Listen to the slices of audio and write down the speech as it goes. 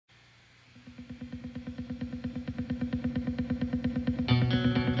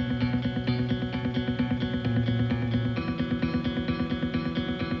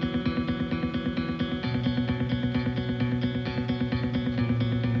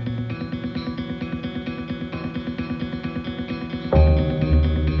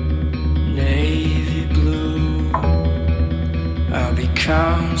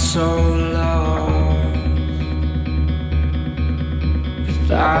become so lost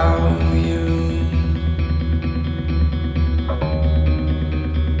without you.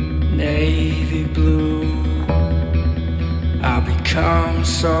 Navy blue, I become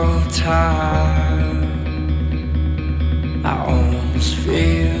so tired, I almost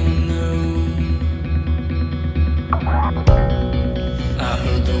feel new. I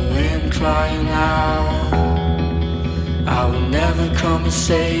heard the wind crying out, I will never come and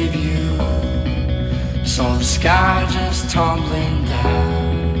save you. Saw the sky just tumbling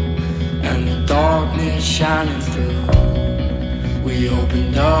down and the darkness shining through. We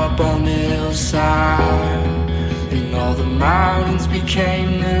opened up on the hillside and all the mountains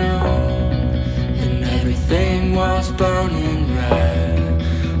became new, and everything was burning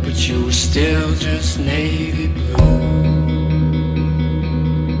red, but you were still just navy blue.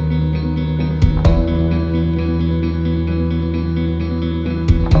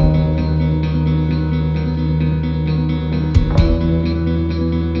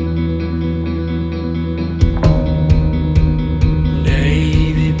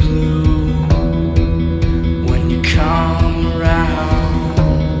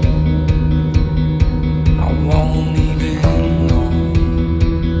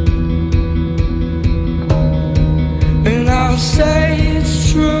 Say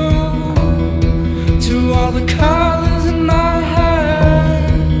it's true to all the colors in my head,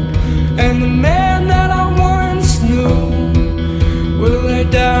 and the man that I once knew will lay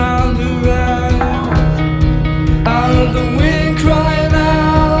down the rest. I heard the wind crying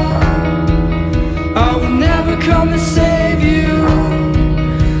out, I will never come and save you.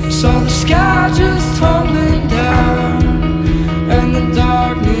 Saw the sky just tumbling down and the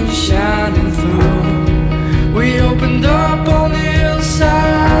darkness shining through. We opened up